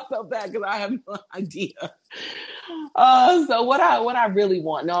ask myself that? Because I have no idea. So what I really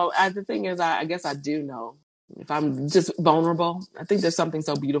want. No, the thing is, I guess I do know. If I'm just vulnerable, I think there's something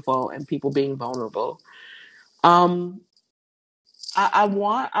so beautiful in people being vulnerable. I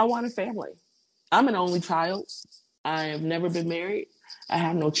want a family. I'm an only child. I have never been married. I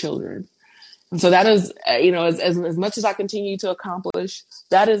have no children. And so that is, as much as I continue to accomplish,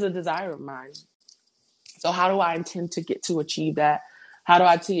 that is a desire of mine. So how do I intend to get to achieve that? How do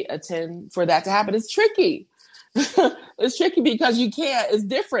I intend for that to happen? It's tricky. It's tricky because you can't, it's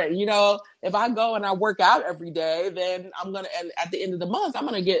different. If I go and I work out every day, then and at the end of the month, I'm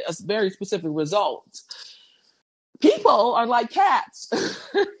going to get a very specific result. People are like cats.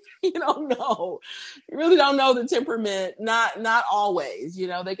 You don't know. You really don't know the temperament. Not always,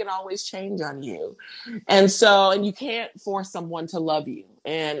 they can always change on you. And you can't force someone to love you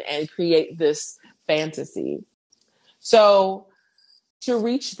and create this fantasy. So to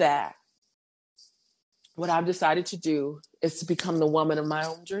reach that, what I've decided to do is to become the woman of my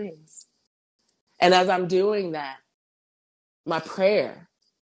own dreams. And as I'm doing that, my prayer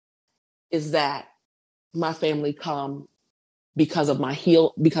is that my family come because of my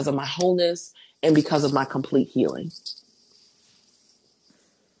wholeness and because of my complete healing.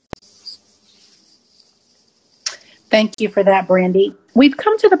 Thank you for that, Brandy. We've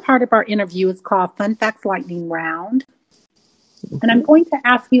come to the part of our interview. It's called Fun Facts Lightning Round. And I'm going to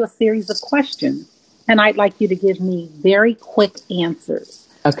ask you a series of questions. And I'd like you to give me very quick answers.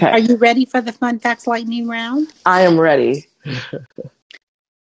 Okay. Are you ready for the Fun Facts Lightning Round? I am ready.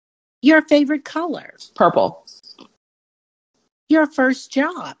 Your favorite color? Purple. Your first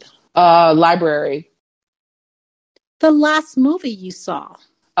job? Library. The last movie you saw?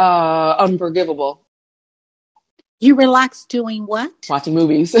 Unforgivable. You relax doing what? Watching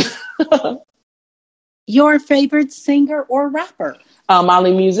movies. Your favorite singer or rapper?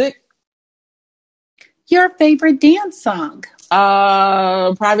 Molly Music. Your favorite dance song?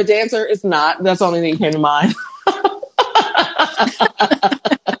 Private Dancer is not. That's the only thing that came to mind.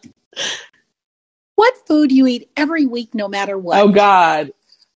 What food you eat every week, no matter what? Oh, God.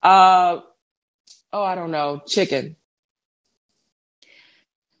 I don't know. Chicken.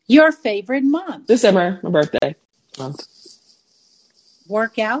 Your favorite month? December, my birthday month.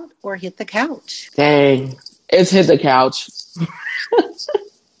 Work out or hit the couch? Dang. It's hit the couch.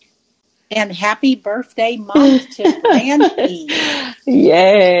 And happy birthday month to Brandy.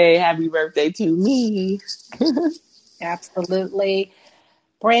 Yay. Happy birthday to me. Absolutely.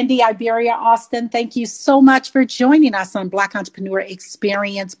 Brandy Iberia Austin, thank you so much for joining us on Black Entrepreneur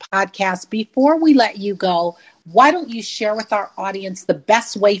Experience podcast. Before we let you go, why don't you share with our audience the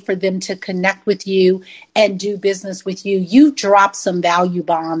best way for them to connect with you and do business with you? You drop some value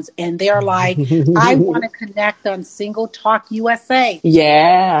bombs and they're like, I want to connect on Single Talk USA.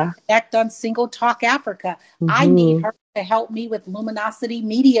 Yeah. Connect on Single Talk Africa. I need her to help me with Luminosity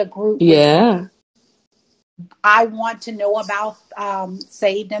Media Group. Yeah. I want to know about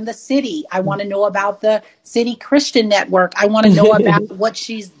Saved in the City. I want to know about the City Christian Network. I want to know about what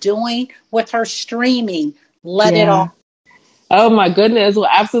she's doing with her streaming. Let it all. Oh, my goodness. Well,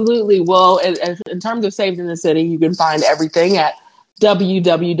 absolutely. Well, in terms of Saved in the City, you can find everything at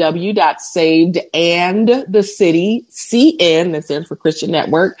www.savedandthecitycn, that stands for Christian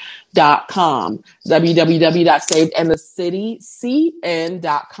Network.com.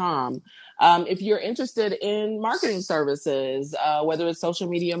 www.savedandthecitycn.com. If you're interested in marketing services, whether it's social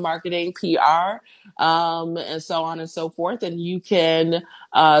media marketing, PR, and so on and so forth, then you can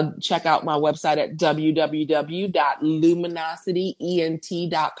check out my website at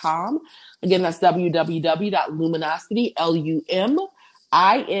www.luminosityent.com. Again, that's www.luminosity,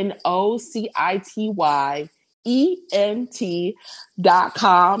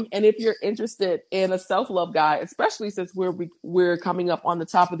 LuminosityEnt.com. And if you're interested in a self-love guide, especially since we're coming up on the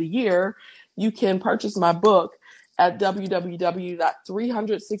top of the year, you can purchase my book at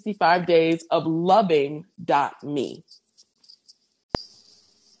www.365daysofloving.me.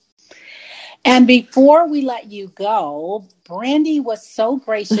 And before we let you go, Brandy was so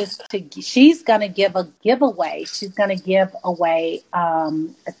gracious she's going to give a giveaway. She's going to give away a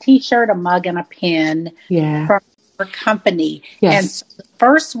t-shirt, a mug, and a pin from her company. Yes. And so the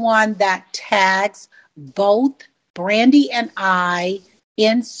first one that tags both Brandy and I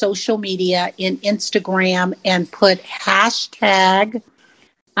in social media, in Instagram, and put hashtag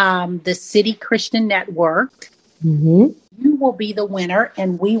the City Christian Network, you will be the winner,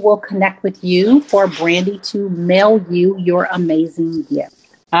 and we will connect with you for Brandy to mail you your amazing gift.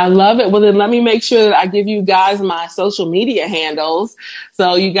 I love it. Well, then let me make sure that I give you guys my social media handles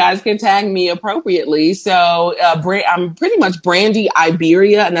so you guys can tag me appropriately. So I'm pretty much Brandy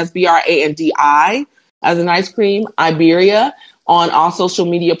Iberia, and that's Brandi as an ice cream, Iberia, on all social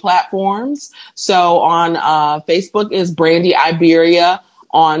media platforms. So on Facebook is Brandy Iberia.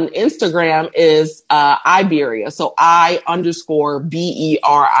 On Instagram is Iberia. So I_BERIA.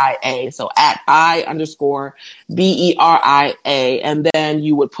 So at I_BERIA. And then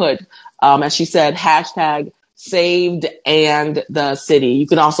you would put, as she said, hashtag Saved and the City. You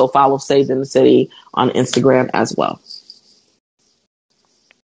can also follow Saved in the City on Instagram as well.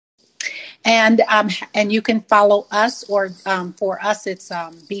 And you can follow us, or for us, it's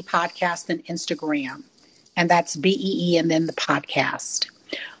B Podcast and Instagram. And that's BEE and then the podcast.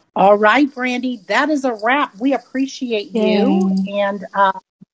 All right, Brandy, that is a wrap. We appreciate you. And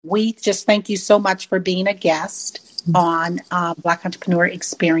we just thank you so much for being a guest on Black Entrepreneur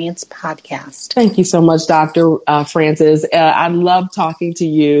Experience podcast. Thank you so much, Dr. Francis. I love talking to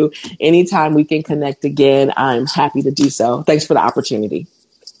you. Anytime we can connect again, I'm happy to do so. Thanks for the opportunity.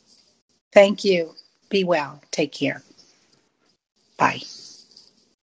 Thank you. Be well. Take care. Bye.